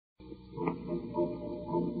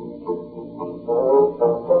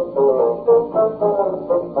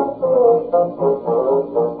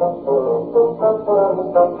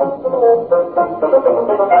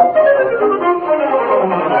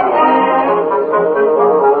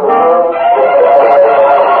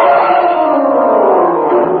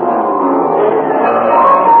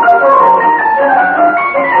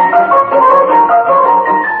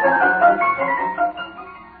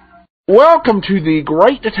Welcome to the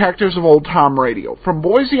Great Detectives of Old Time Radio. From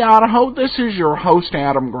Boise, Idaho, this is your host,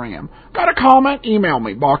 Adam Graham. Got a comment? Email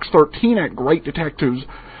me,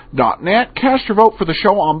 box13@greatdetectives.net. Cast your vote for the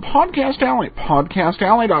show on Podcast Alley at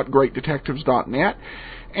podcastalley.greatdetectives.net.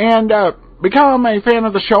 And become a fan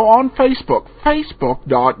of the show on Facebook,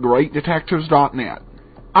 facebook.greatdetectives.net.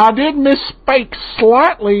 I did misspeak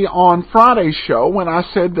slightly on Friday's show when I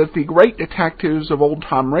said that the Great Detectives of Old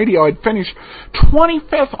Time Radio had finished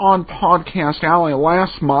 25th on Podcast Alley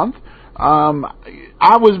last month.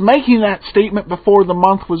 I was making that statement before the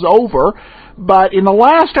month was over, but in the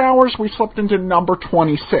last hours we slipped into number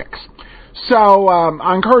 26. So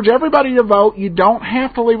I encourage everybody to vote. You don't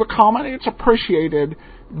have to leave a comment. It's appreciated,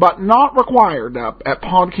 but not required at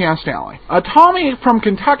Podcast Alley. Tommy from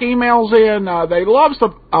Kentucky emails in, they loves the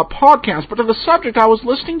podcast, but to the subject, I was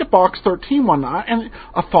listening to Box 13 one night, and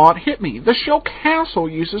a thought hit me. The show Castle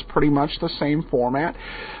uses pretty much the same format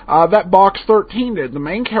that Box 13 did. The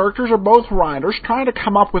main characters are both writers trying to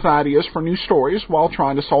come up with ideas for new stories while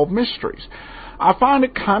trying to solve mysteries. I find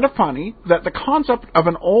it kind of funny that the concept of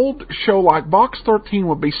an old show like Box 13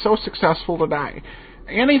 would be so successful today.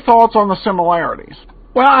 Any thoughts on the similarities?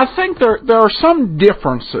 Well, I think there are some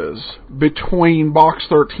differences between Box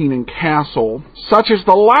 13 and Castle, such as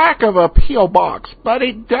the lack of a P.O. box, but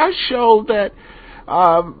it does show that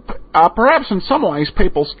perhaps in some ways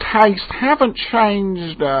people's tastes haven't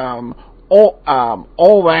changed all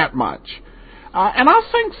that much. And I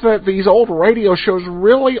think that these old radio shows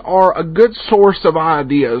really are a good source of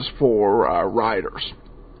ideas for writers.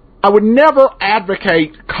 I would never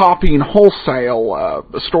advocate copying wholesale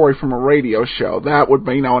a story from a radio show. That would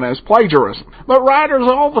be known as plagiarism. But writers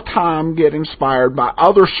all the time get inspired by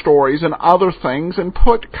other stories and other things and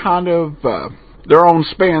put kind of their own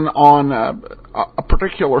spin on a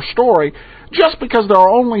particular story just because there are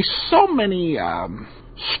only so many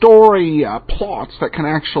story plots that can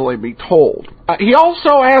actually be told. He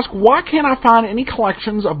also asked, why can't I find any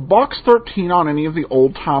collections of Box 13 on any of the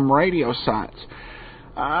old-time radio sites?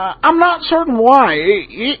 I'm not certain why.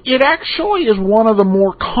 It actually is one of the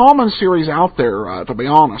more common series out there, to be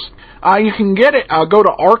honest. You can get it, go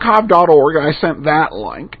to archive.org. I sent that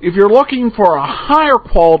link. If you're looking for a higher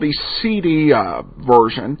quality CD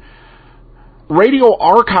version,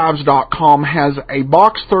 radioarchives.com has a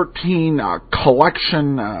Box 13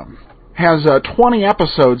 collection, has 20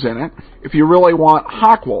 episodes in it, if you really want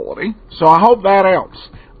high quality. So I hope that helps.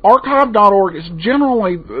 Archive.org is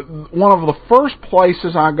generally one of the first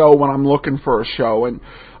places I go when I'm looking for a show, and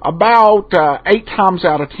about 8 times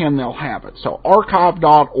out of 10 they'll have it. So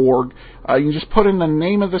archive.org, you can just put in the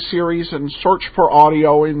name of the series and search for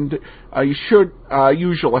audio, and you should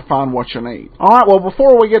usually find what you need. Alright, well,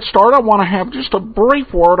 before we get started, I want to have just a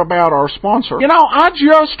brief word about our sponsor. You know, I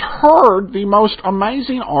just heard the most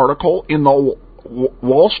amazing article in the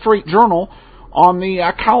Wall Street Journal on the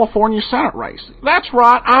California Senate race. That's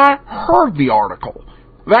right, I heard the article.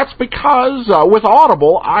 That's because with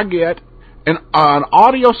Audible, I get an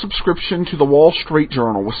audio subscription to the Wall Street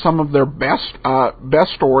Journal with some of their best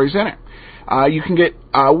stories in it. You can get,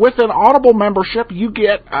 with an Audible membership, you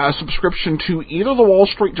get a subscription to either the Wall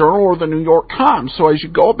Street Journal or the New York Times. So as you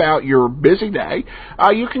go about your busy day,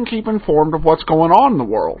 you can keep informed of what's going on in the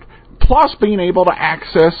world. Plus being able to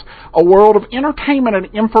access a world of entertainment and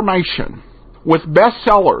information with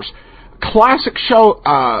bestsellers, classic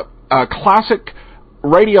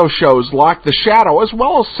radio shows like The Shadow, as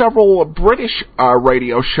well as several British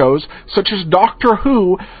radio shows, such as Doctor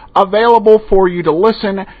Who, available for you to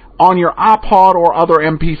listen on your iPod or other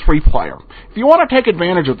MP3 player. If you want to take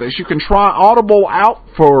advantage of this, you can try Audible out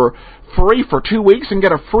for free for 2 weeks and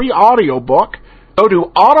get a free audiobook. Go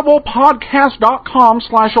to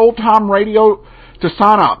audiblepodcast.com/oldtimeradio to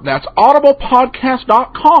sign up. That's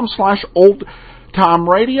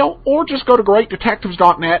audiblepodcast.com/oldtimeradio, or just go to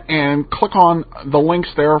greatdetectives.net and click on the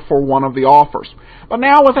links there for one of the offers. But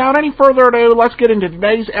now, without any further ado, let's get into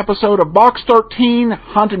today's episode of Box 13,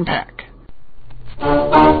 Hunt and Peck.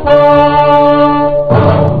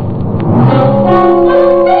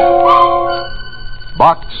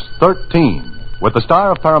 Box 13, with the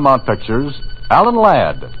star of Paramount Pictures, Alan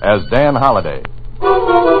Ladd as Dan Holliday.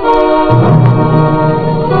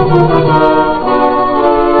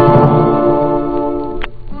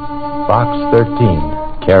 Box 13,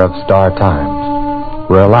 care of Star Times.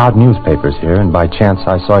 We're allowed newspapers here, and by chance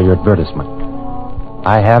I saw your advertisement.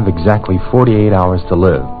 I have exactly 48 hours to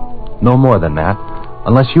live. No more than that,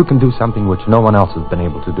 unless you can do something which no one else has been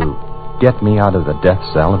able to do. Get me out of the death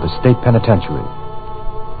cell at the state penitentiary.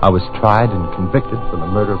 I was tried and convicted for the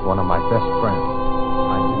murder of one of my best friends.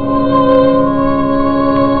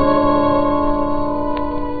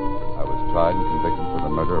 I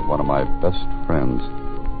murder of one of my best friends.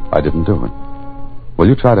 I didn't do it. Will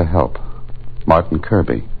you try to help? Martin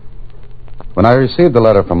Kirby. When I received the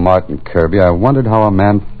letter from Martin Kirby, I wondered how a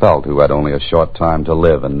man felt who had only a short time to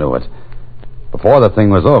live and knew it. Before the thing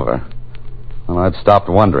was over, well, I'd stopped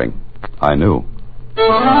wondering. I knew.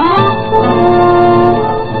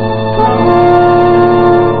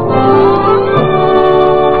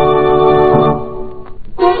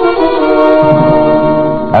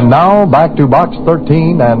 And now, back to Box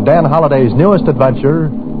 13 and Dan Holliday's newest adventure,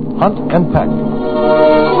 Hunt and Peck.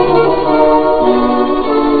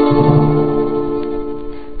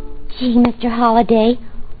 Gee, Mr. Holliday,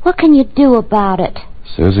 what can you do about it?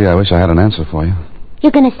 Susie, I wish I had an answer for you.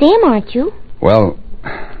 You're going to see him, aren't you? Well,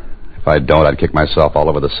 if I don't, I'd kick myself all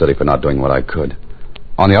over the city for not doing what I could.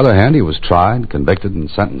 On the other hand, he was tried, convicted, and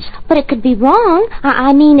sentenced. But it could be wrong.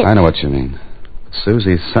 I mean... I know what you mean.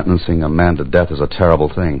 Susie, sentencing a man to death is a terrible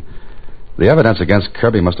thing. The evidence against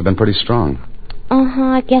Kirby must have been pretty strong. Uh-huh,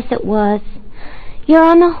 I guess it was. You're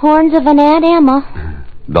on the horns of an Aunt Emma.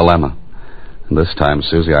 Dilemma. And this time,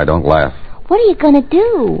 Susie, I don't laugh. What are you going to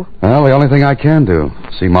do? Well, the only thing I can do.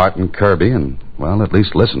 See Martin Kirby and, well, at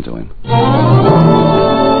least listen to him.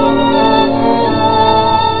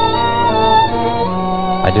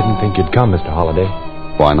 I didn't think you'd come, Mr. Holliday.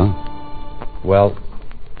 Why not? Well,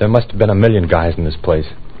 there must have been a million guys in this place.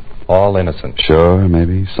 All innocent. Sure,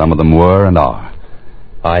 maybe. Some of them were and are.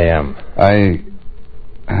 I am.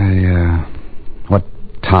 What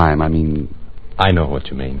time? I mean... I know what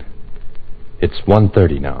you mean. It's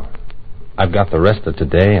 1:30 now. I've got the rest of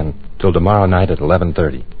today and till tomorrow night at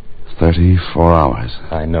 11:30. 34 hours.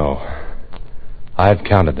 I know. I've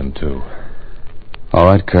counted them, too. All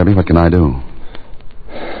right, Kirby, what can I do?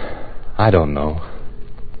 I don't know.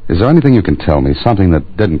 Is there anything you can tell me, something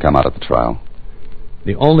that didn't come out at the trial?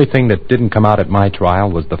 The only thing that didn't come out at my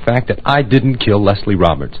trial was the fact that I didn't kill Leslie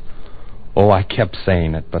Roberts. Oh, I kept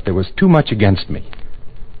saying it, but there was too much against me.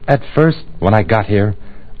 At first, when I got here,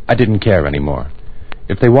 I didn't care anymore.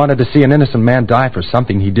 If they wanted to see an innocent man die for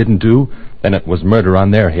something he didn't do, then it was murder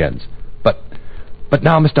on their heads. But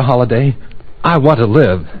now, Mr. Holliday, I want to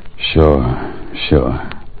live. Sure.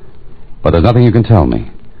 But there's nothing you can tell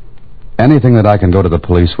me. Anything that I can go to the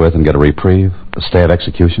police with and get a reprieve, a stay of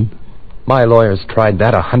execution? My lawyer's tried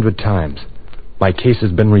that 100 times. My case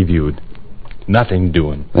has been reviewed. Nothing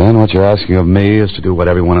doing. Then what you're asking of me is to do what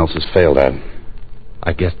everyone else has failed at.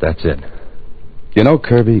 I guess that's it. You know,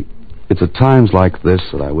 Kirby, it's at times like this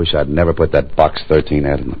that I wish I'd never put that Box 13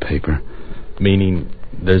 ad in the paper. Meaning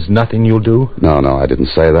there's nothing you'll do? No, I didn't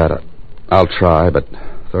say that. I'll try, but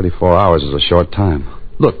 34 hours is a short time.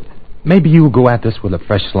 Look, maybe you'll go at this with a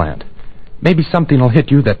fresh slant. Maybe something will hit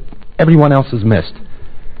you that everyone else has missed.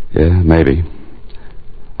 Yeah, maybe.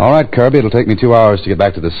 All right, Kirby, it'll take me 2 hours to get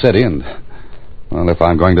back to the city, and, well, if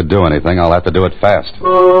I'm going to do anything, I'll have to do it fast.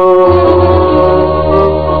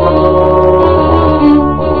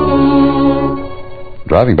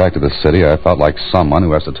 Driving back to the city, I felt like someone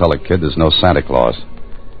who has to tell a kid there's no Santa Claus.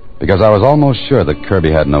 Because I was almost sure that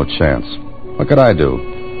Kirby had no chance. What could I do?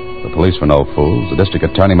 The police were no fools. The district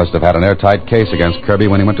attorney must have had an airtight case against Kirby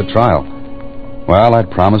when he went to trial. Well,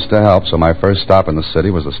 I'd promised to help, so my first stop in the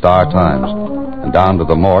city was the Star-Times, and down to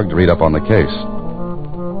the morgue to read up on the case.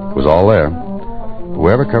 It was all there.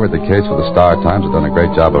 Whoever covered the case for the Star-Times had done a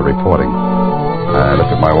great job of reporting. I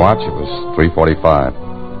looked at my watch. It was 3:45.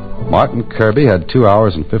 Martin Kirby had 2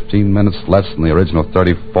 hours and 15 minutes less than the original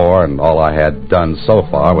 34, and all I had done so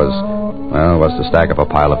far was to stack up a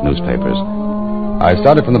pile of newspapers. I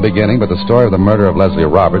started from the beginning, but the story of the murder of Leslie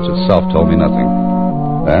Roberts itself told me nothing.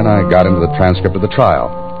 Then I got into the transcript of the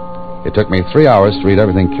trial. It took me 3 hours to read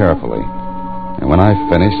everything carefully. And when I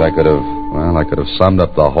finished, I could have summed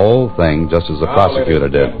up the whole thing just as the prosecutor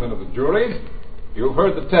did. Gentlemen of the jury, you've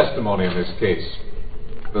heard the testimony in this case.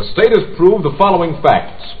 The state has proved the following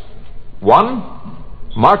facts. 1,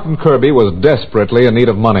 Martin Kirby was desperately in need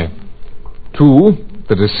of money. 2,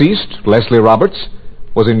 the deceased, Leslie Roberts,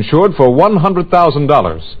 was insured for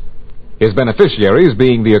 $100,000. His beneficiaries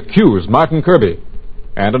being the accused, Martin Kirby,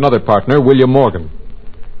 and another partner, William Morgan.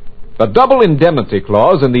 The double indemnity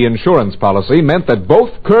clause in the insurance policy meant that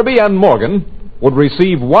both Kirby and Morgan would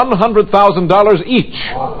receive $100,000 each.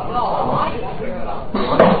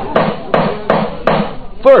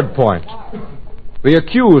 Third point. The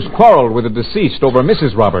accused quarreled with the deceased over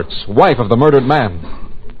Mrs. Roberts, wife of the murdered man.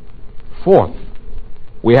 Fourth,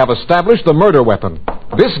 we have established the murder weapon.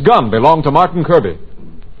 This gun belonged to Martin Kirby.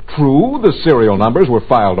 True, the serial numbers were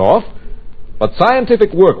filed off, but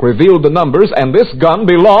scientific work revealed the numbers, and this gun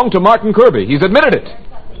belonged to Martin Kirby. He's admitted it.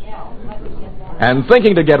 And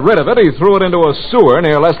thinking to get rid of it, he threw it into a sewer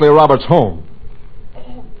near Leslie Roberts' home.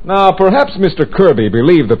 Now, perhaps Mr. Kirby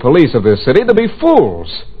believed the police of this city to be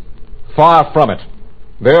fools. Far from it.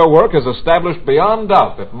 Their work has established beyond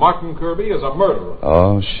doubt that Martin Kirby is a murderer.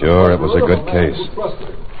 Oh, sure, it was a good case.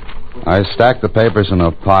 I stacked the papers in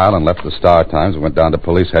a pile and left the Star Times and went down to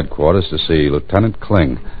police headquarters to see Lieutenant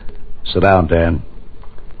Kling. Sit down, Dan.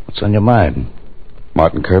 What's on your mind?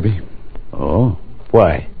 Martin Kirby? Oh?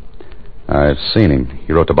 Why? I've seen him.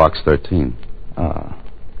 He wrote to Box 13. Ah.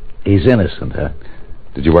 He's innocent, huh?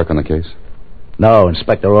 Did you work on the case? No,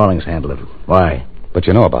 Inspector Rawlings handled it. Why? But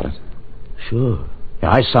you know about it. Sure.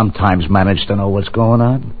 Yeah, I sometimes manage to know what's going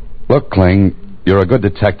on. Look, Kling, you're a good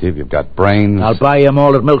detective. You've got brains. I'll buy you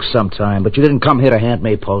malted milk sometime, but you didn't come here to hand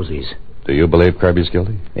me posies. Do you believe Kirby's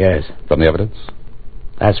guilty? Yes. From the evidence?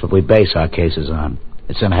 That's what we base our cases on.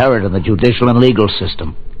 It's inherent in the judicial and legal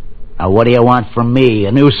system. Now, what do you want from me?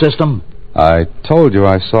 A new system? I told you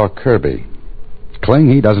I saw Kirby.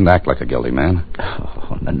 Kling, he doesn't act like a guilty man.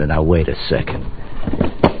 Oh, now, wait a second.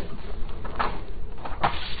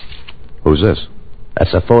 Who's this?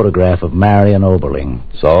 That's a photograph of Marion Oberling.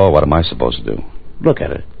 So, what am I supposed to do? Look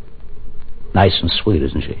at her. Nice and sweet,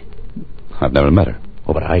 isn't she? I've never met her.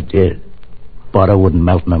 Oh, but I did. Butter wouldn't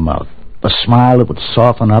melt in her mouth. A smile that would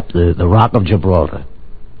soften up the Rock of Gibraltar.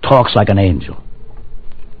 Talks like an angel.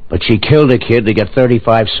 But she killed a kid to get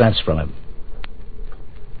 35 cents from him.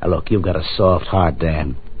 Now, look, you've got a soft heart,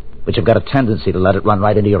 Dan. But you've got a tendency to let it run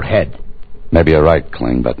right into your head. Maybe you're right,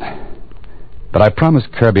 Kling, but I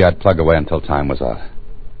promised Kirby I'd plug away until time was out.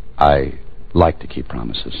 I like to keep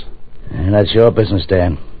promises. And that's your business,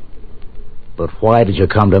 Dan. But why did you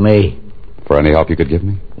come to me? For any help you could give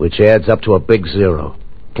me? Which adds up to a big zero.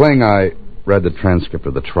 Kling, I read the transcript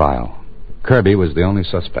of the trial. Kirby was the only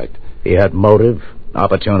suspect. He had motive,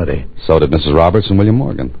 opportunity. So did Mrs. Roberts and William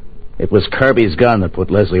Morgan. It was Kirby's gun that put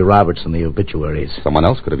Leslie Roberts in the obituaries. Someone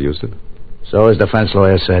else could have used it. So his defense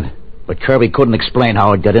lawyer said. But Kirby couldn't explain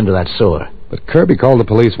how it got into that sewer. But Kirby called the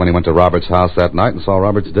police when he went to Roberts' house that night and saw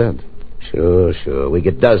Roberts dead. Sure. We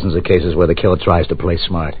get dozens of cases where the killer tries to play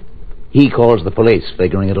smart. He calls the police,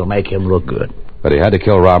 figuring it'll make him look good. But he had to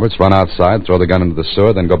kill Roberts, run outside, throw the gun into the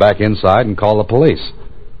sewer, then go back inside and call the police.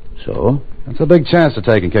 So? That's a big chance to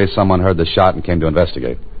take in case someone heard the shot and came to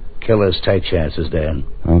investigate. Killers take chances, Dan.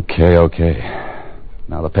 Okay.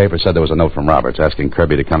 Now, the paper said there was a note from Roberts asking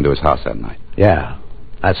Kirby to come to his house that night. Yeah.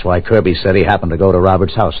 That's why Kirby said he happened to go to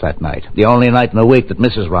Roberts' house that night. The only night in the week that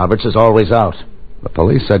Mrs. Roberts is always out. The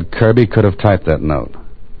police said Kirby could have typed that note.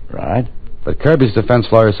 Right. But Kirby's defense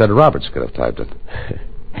lawyer said Roberts could have typed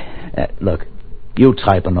it. Look, you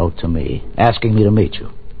type a note to me, asking me to meet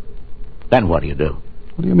you. Then what do you do?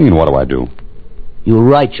 What do you mean, what do I do? You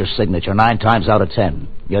write your signature 9 times out of 10.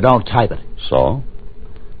 You don't type it. So?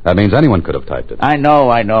 That means anyone could have typed it. I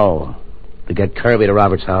know. To get Kirby to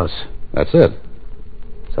Roberts' house. That's it.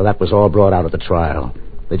 So that was all brought out at the trial.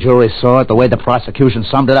 The jury saw it the way the prosecution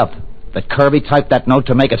summed it up. That Kirby typed that note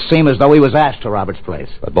to make it seem as though he was asked to Roberts' place.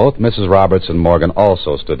 But both Mrs. Roberts and Morgan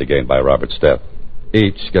also stood to gain by Roberts' death.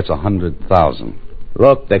 Each gets $100,000.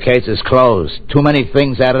 Look, the case is closed. Too many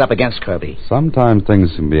things added up against Kirby. Sometimes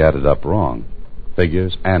things can be added up wrong.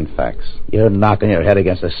 Figures and facts. You're knocking your head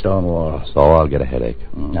against a stone wall. So I'll get a headache.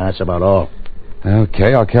 That's about all.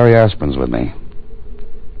 Okay, I'll carry aspirins with me.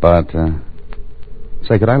 But,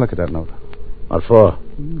 say, could I look at that note? What for?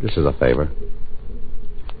 Just as a favor.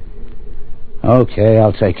 Okay,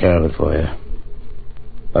 I'll take care of it for you.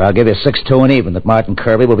 But I'll give you 6-2 and even that Martin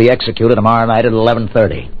Kirby will be executed tomorrow night at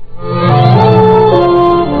 11:30.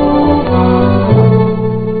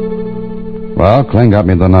 Well, Kling got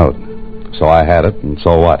me the note. So I had it, and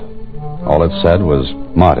so what? All it said was,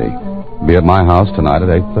 Marty, be at my house tonight at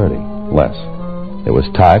 8:30. Les. It was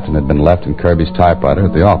typed and had been left in Kirby's typewriter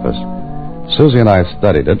at the office. Susie and I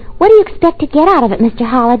studied it. What do you expect to get out of it, Mr.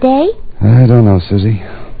 Holliday? I don't know, Susie.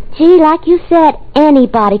 Gee, like you said,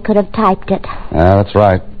 anybody could have typed it. That's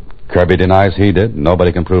right. Kirby denies he did.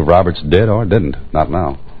 Nobody can prove Roberts did or didn't. Not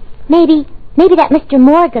now. Maybe that Mr.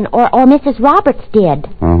 Morgan or Mrs. Roberts did.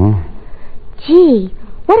 Uh-huh. Gee,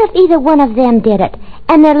 what if either one of them did it,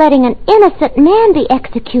 and they're letting an innocent man be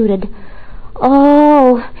executed?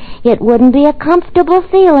 Oh, it wouldn't be a comfortable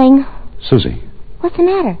feeling. Susie. What's the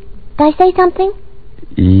matter? Did I say something?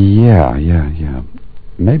 Yeah.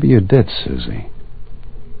 Maybe you did, Susie.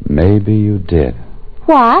 Maybe you did.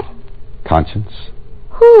 What? Conscience?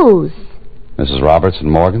 Whose? Mrs. Roberts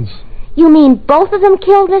and Morgan's? You mean both of them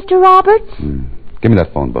killed Mr. Roberts? Give me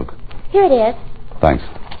that phone book. Here it is. Thanks.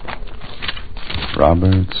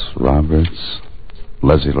 Roberts,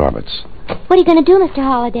 Leslie Roberts. What are you going to do, Mr.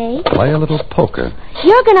 Holliday? Play a little poker.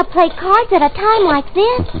 You're going to play cards at a time like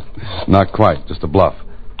this? Not quite, just a bluff.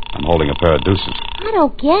 I'm holding a pair of deuces. I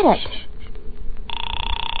don't get it.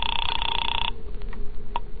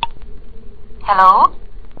 Hello?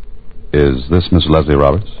 Is this Miss Leslie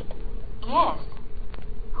Roberts? Yes.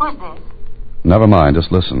 Who's this? Never mind,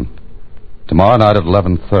 just listen. Tomorrow night at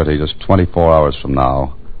 11:30, just 24 hours from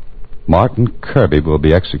now, Martin Kirby will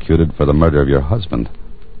be executed for the murder of your husband.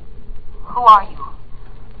 Who are you?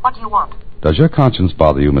 What do you want? Does your conscience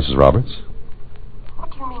bother you, Mrs. Roberts?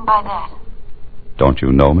 What do you mean by that? Don't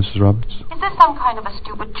you know, Mrs. Roberts? Is this some kind of a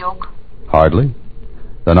stupid joke? Hardly.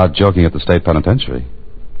 They're not joking at the state penitentiary.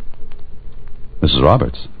 Mrs.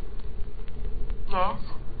 Roberts? Yes?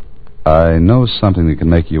 I know something that can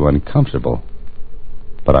make you uncomfortable,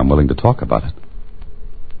 but I'm willing to talk about it.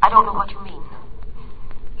 I don't know what you mean.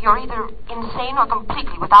 You're either insane or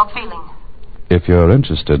completely without feeling. If you're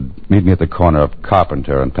interested, meet me at the corner of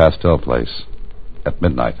Carpenter and Pastel Place at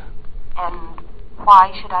midnight. And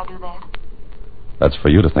why should I do that? That's for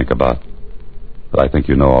you to think about, but I think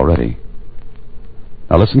you know already.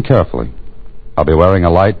 Now listen carefully. I'll be wearing a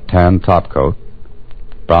light tan topcoat,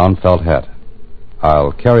 brown felt hat.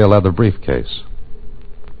 I'll carry a leather briefcase.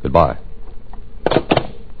 Goodbye.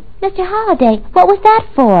 Mr. Holliday, what was that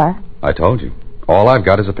for? I told you. All I've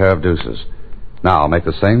got is a pair of deuces. Now I'll make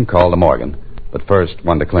the same call to Morgan, but first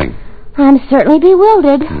one to Kling. I'm certainly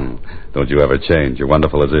bewildered. Don't you ever change. You're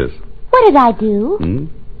wonderful as is. What did I do?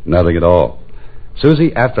 Nothing at all.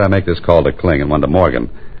 Susie, after I make this call to Kling and one to Morgan,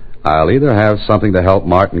 I'll either have something to help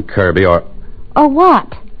Martin Kirby or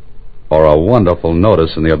what? Or a wonderful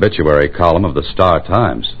notice in the obituary column of the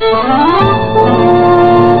Star-Times.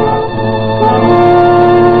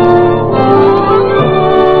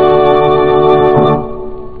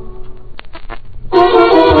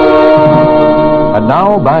 And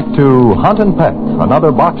now back to Hunt and Peck,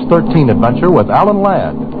 another Box 13 adventure with Alan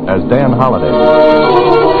Ladd as Dan Holliday.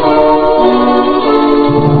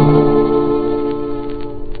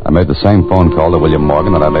 I made the same phone call to William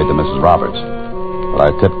Morgan that I made to Mrs. Roberts. But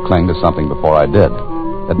I tipped Kling to something before I did.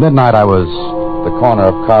 At midnight, I was at the corner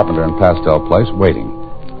of Carpenter and Pastel Place waiting.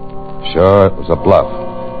 Sure, it was a bluff.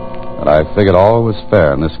 But I figured all was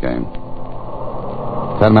fair in this game.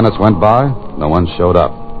 10 minutes went by, no one showed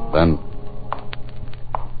up. Then...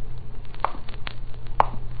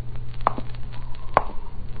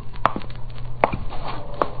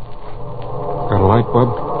 Got a light, Bud?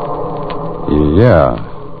 Yeah,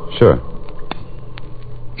 sure.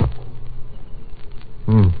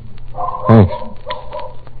 Thanks.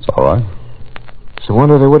 It's all right. It's a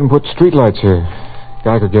wonder they wouldn't put streetlights here.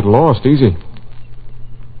 Guy could get lost easy.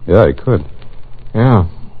 Yeah, he could. Yeah.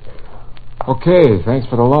 Okay, thanks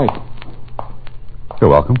for the light. You're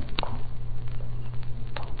welcome.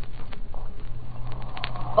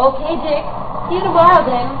 Okay, Dick. See you in a while,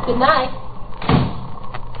 then. Good night.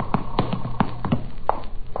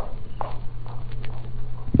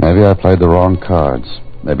 Maybe I played the wrong cards.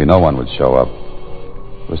 Maybe no one would show up.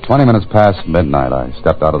 It was 20 minutes past midnight. I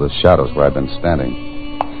stepped out of the shadows where I'd been standing.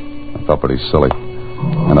 I felt pretty silly,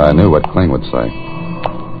 and I knew what Kling would say.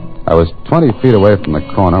 I was 20 feet away from the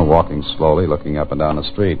corner, walking slowly, looking up and down the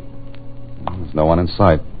street. There's no one in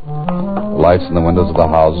sight. The lights in the windows of the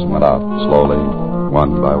houses went out, slowly,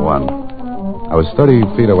 one by one. I was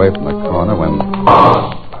 30 feet away from the corner when...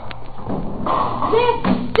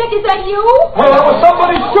 Dick, is that you? Hey, there was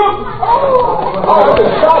somebody shooting!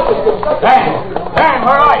 Dan,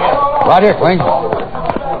 where are you? Right here, Kling.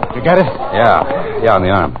 Did you get it? Yeah, on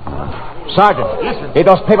the arm. Sergeant, get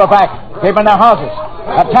those people back. Keep them in their houses.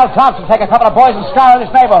 Now tell Thompson to take a couple of boys and scour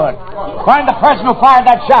this neighborhood. Find the person who fired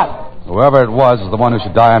that shot. Whoever it was is the one who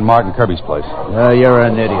should die on Martin Kirby's place. You're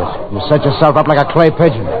an idiot. You set yourself up like a clay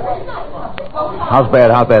pigeon. How's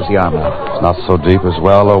bad? How bad's the arm now? It's not so deep as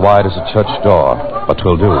well or wide as a church door, but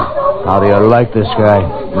 'twill do. How do you like this guy?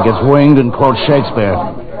 He gets winged and quotes Shakespeare.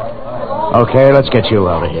 Okay, let's get you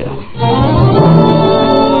out of here.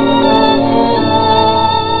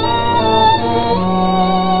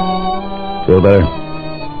 Feel better?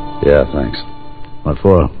 Yeah, thanks. What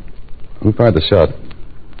for? Who fired the shot?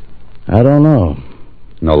 I don't know.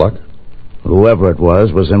 No luck? Whoever it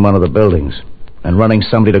was in one of the buildings. And running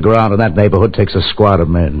somebody to ground in that neighborhood takes a squad of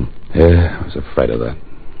men. Yeah, I was afraid of that.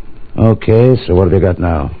 Okay, so what have you got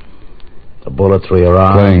now? A bullet through your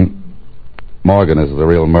arm? Kling, Morgan is the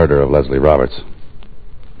real murderer of Leslie Roberts.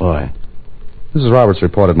 Why? Mrs. Roberts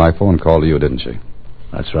reported my phone call to you, didn't she?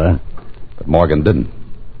 That's right. But Morgan didn't.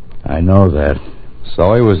 I know that.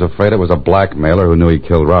 So he was afraid it was a blackmailer who knew he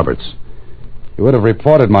killed Roberts. He would have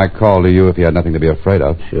reported my call to you if he had nothing to be afraid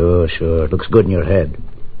of. Sure. It looks good in your head.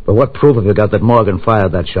 But what proof have you got that Morgan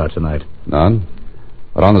fired that shot tonight? None.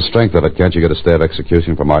 But on the strength of it, can't you get a stay of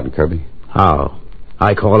execution for Martin Kirby? How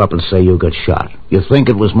I call up and say you got shot. You think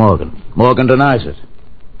it was Morgan. Morgan denies it.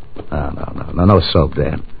 No soap,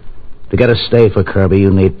 Dan. To get a stay for Kirby, you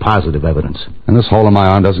need positive evidence. And this hole in my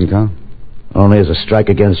arm doesn't count? Only as a strike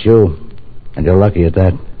against you. And you're lucky at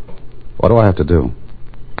that. What do I have to do?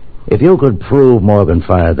 If you could prove Morgan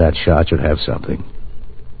fired that shot, you'd have something.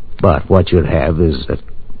 But what you'd have is that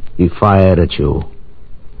he fired at you,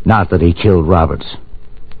 not that he killed Roberts.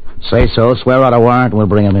 Say so, swear out a warrant, and we'll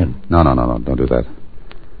bring him in. No, don't do that.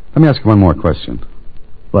 Let me ask you one more question.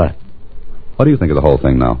 What? What do you think of the whole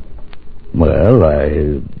thing now?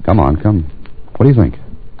 Well, Come on. What do you think?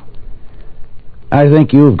 I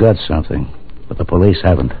think you've got something, but the police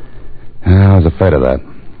haven't. I was afraid of that.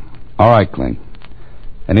 All right, Kling.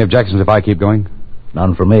 Any objections if I keep going?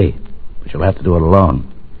 None for me, but you'll have to do it alone.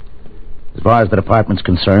 As far as the department's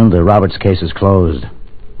concerned, the Roberts case is closed.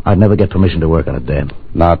 I'd never get permission to work on it, Dan.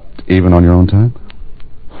 Not even on your own time?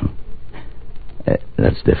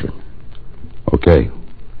 That's different. Okay.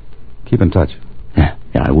 Keep in touch. Yeah,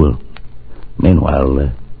 I will.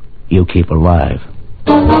 Meanwhile, you keep alive.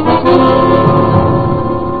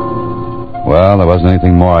 Well, there wasn't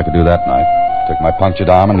anything more I could do that night. Took my punctured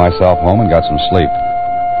arm and myself home and got some sleep.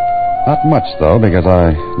 Not much, though, because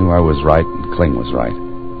I knew I was right and Kling was right.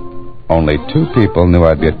 Only 2 people knew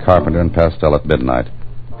I'd be at Carpenter and Pastel at midnight.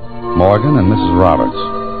 Morgan and Mrs. Roberts.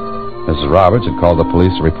 Mrs. Roberts had called the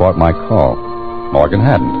police to report my call. Morgan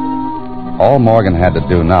hadn't. All Morgan had to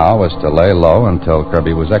do now was to lay low until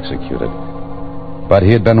Kirby was executed. But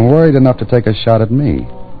he had been worried enough to take a shot at me.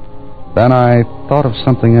 Then I thought of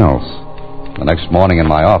something else. The next morning in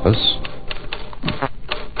my office...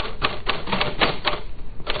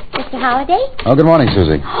 Mr. Holliday? Oh, good morning,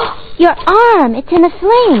 Susie. Your arm. It's in a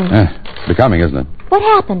sling. Becoming, isn't it? What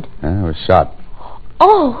happened? I was shot.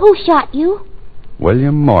 Oh, who shot you?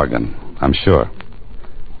 William Morgan, I'm sure.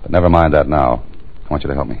 But never mind that now. I want you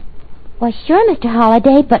to help me. Well, sure, Mr.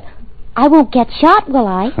 Holliday, but I won't get shot, will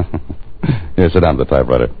I? Here, sit down to the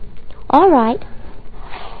typewriter. All right.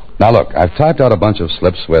 Now, look, I've typed out a bunch of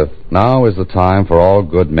slips with, "Now is the time for all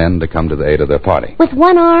good men to come to the aid of their party." With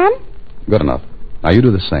one arm? Good enough. Now, you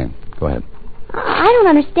do the same. Go ahead. I don't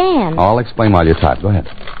understand. I'll explain while you type. Go ahead.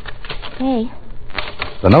 Okay.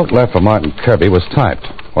 The note left for Martin Kirby was typed.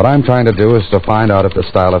 What I'm trying to do is to find out if the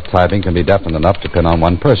style of typing can be definite enough to pin on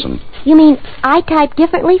one person. You mean I type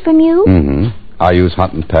differently from you? Mm-hmm. I use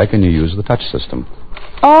Hunt and Peck, and you use the touch system.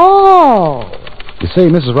 Oh. You see,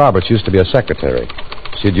 Mrs. Roberts used to be a secretary.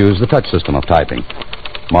 She'd use the touch system of typing.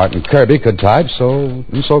 Martin Kirby could type,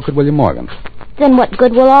 and so could William Morgan. Then what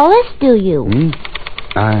good will all this do you?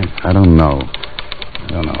 I don't know.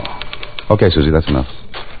 Okay, Susie, that's enough.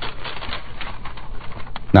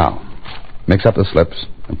 Now, mix up the slips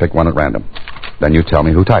and pick one at random. Then you tell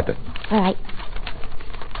me who typed it. All right.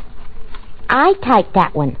 I typed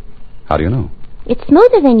that one. How do you know? It's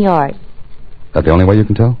smoother than yours. That the only way you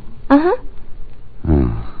can tell? Uh-huh.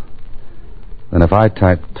 Oh. Then if I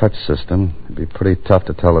type touch system, it'd be pretty tough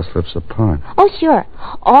to tell the slips apart. Oh, sure.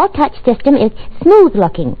 All touch system is smooth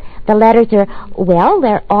looking. The letters are,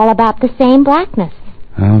 they're all about the same blackness.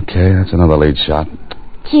 Okay, that's another lead shot.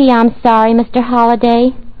 Gee, I'm sorry, Mr.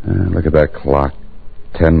 Holliday. Look at that clock.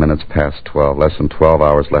 10 minutes past 12. Less than 12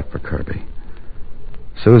 hours left for Kirby.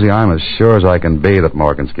 Susie, I'm as sure as I can be that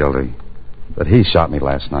Morgan's guilty. That he shot me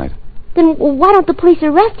last night. Then why don't the police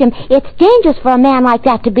arrest him? It's dangerous for a man like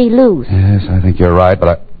that to be loose. Yes, I think you're right,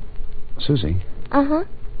 but Susie. Uh-huh.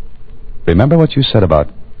 Remember what you said about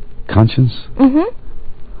conscience? Mm-hmm.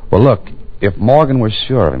 Well, look, if Morgan was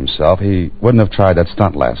sure of himself, he wouldn't have tried that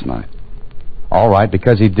stunt last night. All right,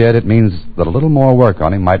 because he did, it means that a little more work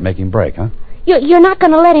on him might make him break, huh? You're not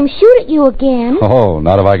going to let him shoot at you again? Oh,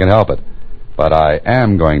 not if I can help it. But I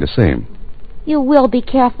am going to see him. You will be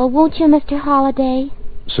careful, won't you, Mr. Holliday?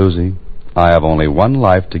 Susie, I have only one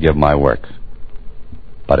life to give my work.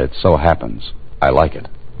 But it so happens I like it.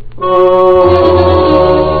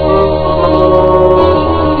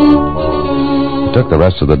 It took the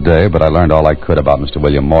rest of the day, but I learned all I could about Mr.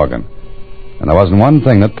 William Morgan. And there wasn't one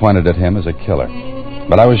thing that pointed at him as a killer.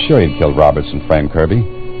 But I was sure he'd killed Roberts and framed Kirby.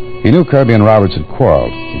 He knew Kirby and Roberts had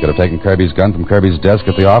quarreled. He could have taken Kirby's gun from Kirby's desk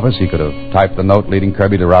at the office. He could have typed the note leading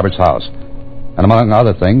Kirby to Roberts' house. And among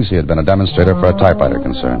other things, he had been a demonstrator for a typewriter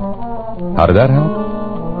concern. How did that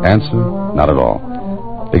help? Answer, not at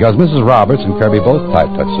all. Because Mrs. Roberts and Kirby both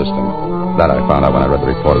typed touch system. That I found out when I read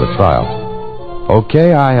the report of the trial.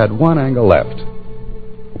 Okay, I had one angle left.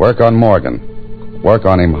 Work on Morgan. Work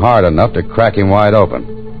on him hard enough to crack him wide open.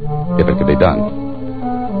 If it could be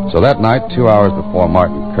done. So that night, 2 hours before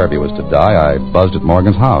Martin Kirby was to die, I buzzed at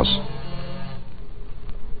Morgan's house.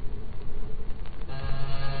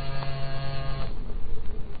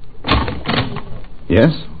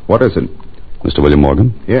 Yes? What is it? Mr. William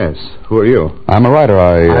Morgan? Yes. Who are you? I'm a writer.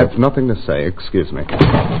 I have nothing to say. Excuse me.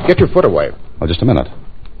 Get your foot away. Oh, just a minute.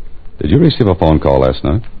 Did you receive a phone call last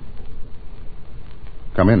night?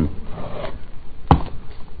 Come in.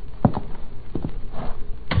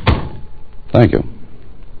 Thank you.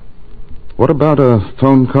 What about a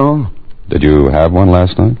phone call? Did you have one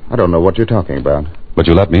last night? I don't know what you're talking about. But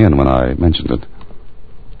you let me in when I mentioned it.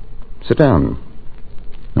 Sit down.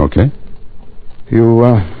 Okay. You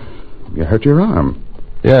hurt your arm.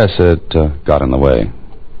 Yes, it got in the way.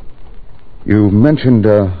 You mentioned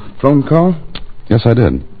a phone call? Yes, I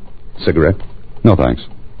did. Cigarette? No, thanks.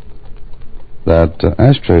 That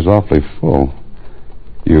ashtray's awfully full.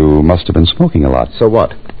 You must have been smoking a lot. So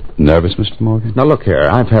what? Nervous, Mr. Morgan? Now, look here.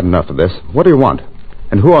 I've had enough of this. What do you want?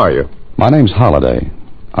 And who are you? My name's Holliday.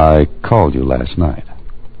 I called you last night.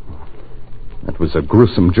 That was a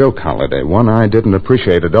gruesome joke, Holliday. One I didn't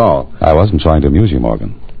appreciate at all. I wasn't trying to amuse you,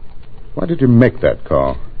 Morgan. Why did you make that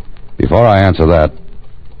call? Before I answer that,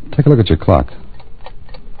 take a look at your clock.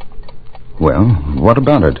 Well, what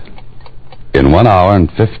about it? In 1 hour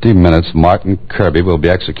and 50 minutes, Martin Kirby will be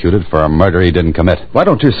executed for a murder he didn't commit. Why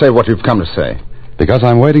don't you say what you've come to say? Because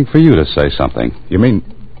I'm waiting for you to say something. You mean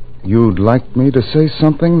you'd like me to say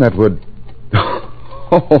something that would...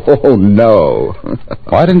 Oh, no.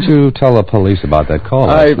 Why didn't you tell the police about that call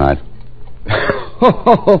last night?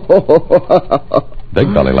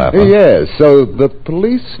 Big belly laugh, huh? Yes, so the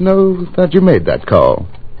police know that you made that call.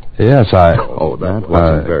 Yes, Oh, that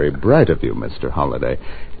wasn't very bright of you, Mr. Holliday.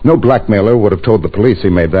 No blackmailer would have told the police he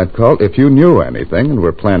made that call. If you knew anything and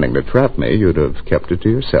were planning to trap me, you'd have kept it to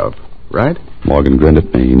yourself, right? Morgan grinned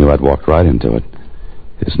at me. He knew I'd walked right into it.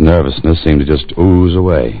 His nervousness seemed to just ooze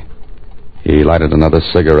away. He lighted another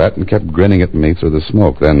cigarette and kept grinning at me through the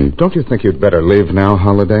smoke. Then... Don't you think you'd better leave now,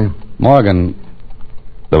 Holliday? Morgan,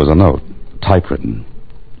 there was a note, typewritten.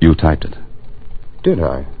 You typed it. Did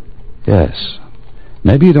I? Yes.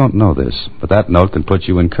 Maybe you don't know this, but that note can put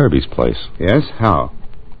you in Kirby's place. Yes? How?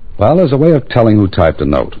 Well, there's a way of telling who typed a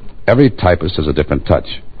note. Every typist has a different touch.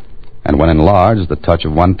 And when enlarged, the touch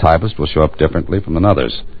of one typist will show up differently from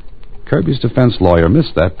another's. Kirby's defense lawyer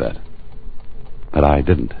missed that bet. But I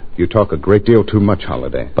didn't. You talk a great deal too much,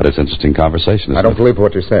 Holliday. But it's interesting conversation, isn't I don't believe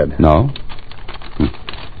what you said. No?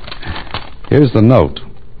 Here's the note.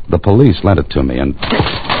 The police lent it to me, and...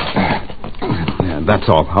 Yeah, that's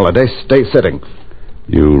all, Holliday. Stay sitting.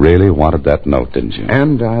 You really wanted that note, didn't you?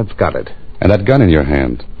 And I've got it. And that gun in your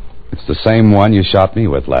hand. It's the same one you shot me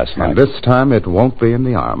with last night. And this time it won't be in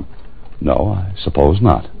the arm. No, I suppose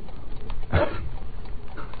not.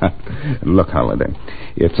 Look, Holliday,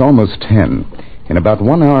 it's almost 10. In about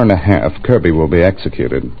 1 hour and a half, Kirby will be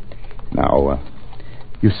executed. Now,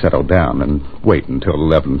 you settle down and wait until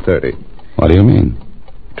 11:30. What do you mean?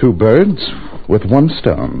 2 birds with 1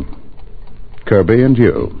 stone. Kirby and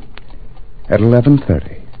you. At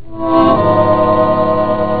 11:30.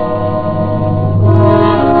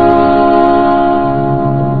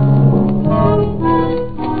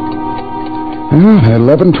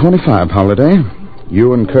 11:25, Holliday.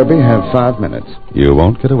 You and Kirby have 5 minutes. You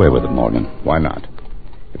won't get away with it, Morgan. Why not?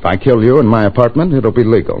 If I kill you in my apartment, it'll be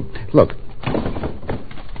legal. Look.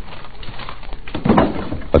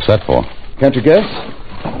 What's that for? Can't you guess?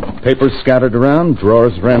 Papers scattered around,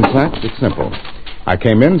 drawers ransacked. It's simple. I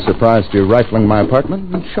came in, surprised you rifling my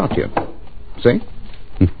apartment, and shot you. See?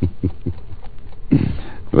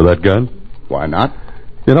 With that gun? Why not?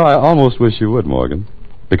 You know, I almost wish you would, Morgan.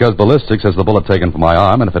 Because ballistics has the bullet taken from my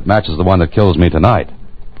arm, and if it matches the one that kills me tonight...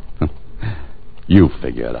 You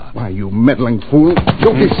figure it out. Why, you meddling fool.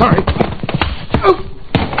 You'll be sorry.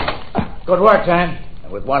 Good work, Dan.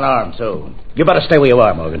 And with 1 arm, too. You better stay where you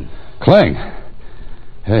are, Morgan. Kling.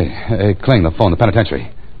 Hey, Kling, the phone, the penitentiary.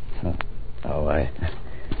 Oh,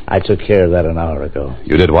 I took care of that an hour ago.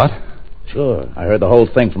 You did what? Sure. I heard the whole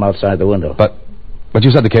thing from outside the window. But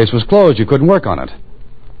you said the case was closed. You couldn't work on it.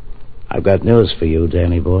 I've got news for you,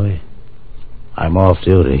 Danny boy. I'm off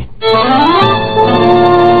duty.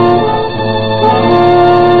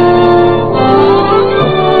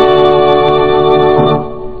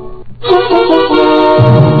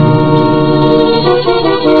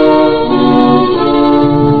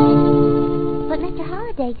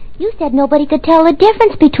 You said nobody could tell the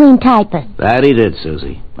difference between typists. That he did,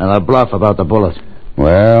 Susie. And a bluff about the bullet.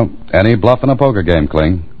 Well, any bluff in a poker game,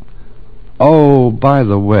 Kling. Oh, by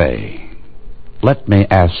the way, let me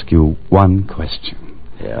ask you one question.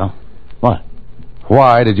 Yeah? What?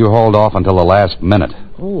 Why did you hold off until the last minute?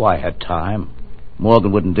 Oh, I had time.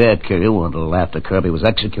 Morgan wouldn't dare kill you until after Kirby was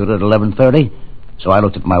executed at 11:30. So I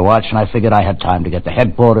looked at my watch, and I figured I had time to get to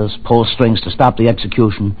headquarters, pull strings to stop the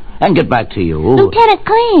execution, and get back to you. Lieutenant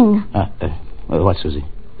Kling! What, Susie?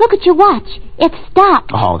 Look at your watch. It's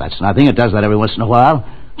stopped. Oh, that's nothing. It does that every once in a while.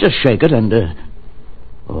 Just shake it and,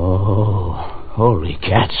 Oh, holy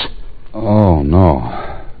cats. Oh, no.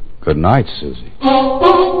 Good night, Susie.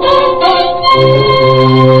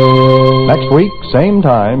 Next week, same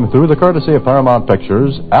time, through the courtesy of Paramount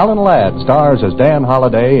Pictures, Alan Ladd stars as Dan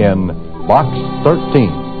Holliday in Box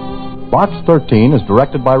 13. Box 13 is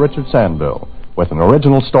directed by Richard Sandville, with an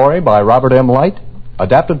original story by Robert M. Light,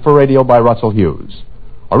 adapted for radio by Russell Hughes.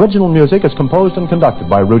 Original music is composed and conducted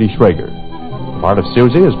by Rudy Schrager. The part of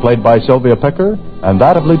Susie is played by Sylvia Picker, and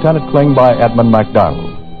that of Lieutenant Kling by Edmund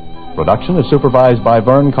MacDonald. Production is supervised by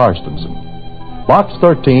Vern Karstensen. Box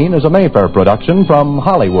 13 is a Mayfair production from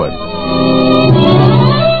Hollywood.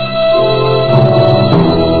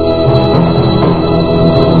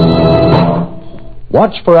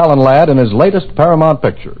 Watch for Alan Ladd in his latest Paramount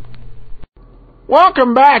picture.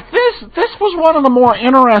 Welcome back. This was one of the more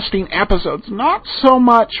interesting episodes, not so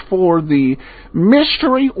much for the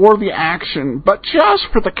mystery or the action, but just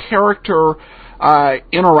for the character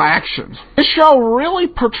interactions. This show really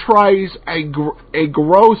portrays a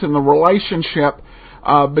growth in the relationship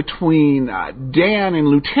between Dan and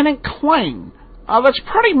Lieutenant Kling. That's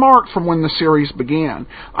pretty marked from when the series began.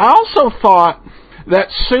 I also thought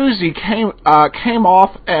that Susie came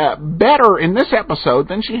off better in this episode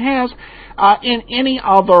than she has in any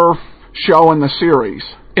other show in the series,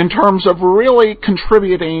 in terms of really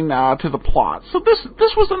contributing to the plot. So this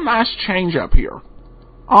was a nice change up here.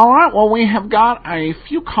 All right, well, we have got a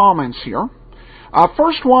few comments here.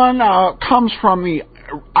 First one comes from the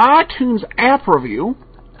iTunes app review,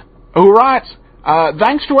 who writes,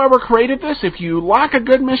 thanks to whoever created this. If you like a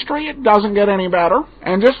good mystery, it doesn't get any better.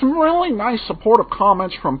 And just some really nice supportive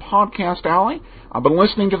comments from Podcast Alley. I've been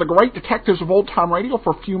listening to The Great Detectives of Old Time Radio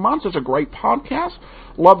for a few months. It's a great podcast.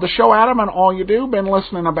 Love the show, Adam, and all you do. Been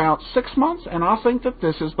listening about 6 months, and I think that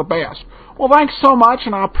this is the best. Well, thanks so much,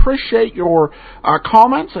 and I appreciate your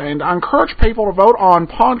comments, and I encourage people to vote on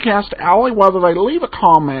Podcast Alley, whether they leave a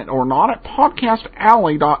comment or not, at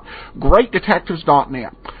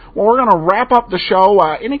podcastalley.greatdetectives.net. Well, we're going to wrap up the show.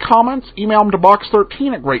 Any comments, email them to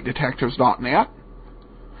box13@greatdetectives.net.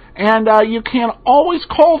 And you can always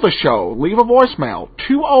call the show. Leave a voicemail,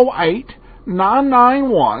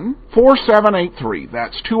 208-991-4783.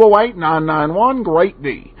 That's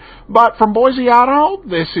 208-991-GREAT-D. But from Boise, Idaho,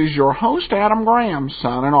 this is your host, Adam Graham,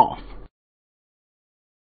 signing off.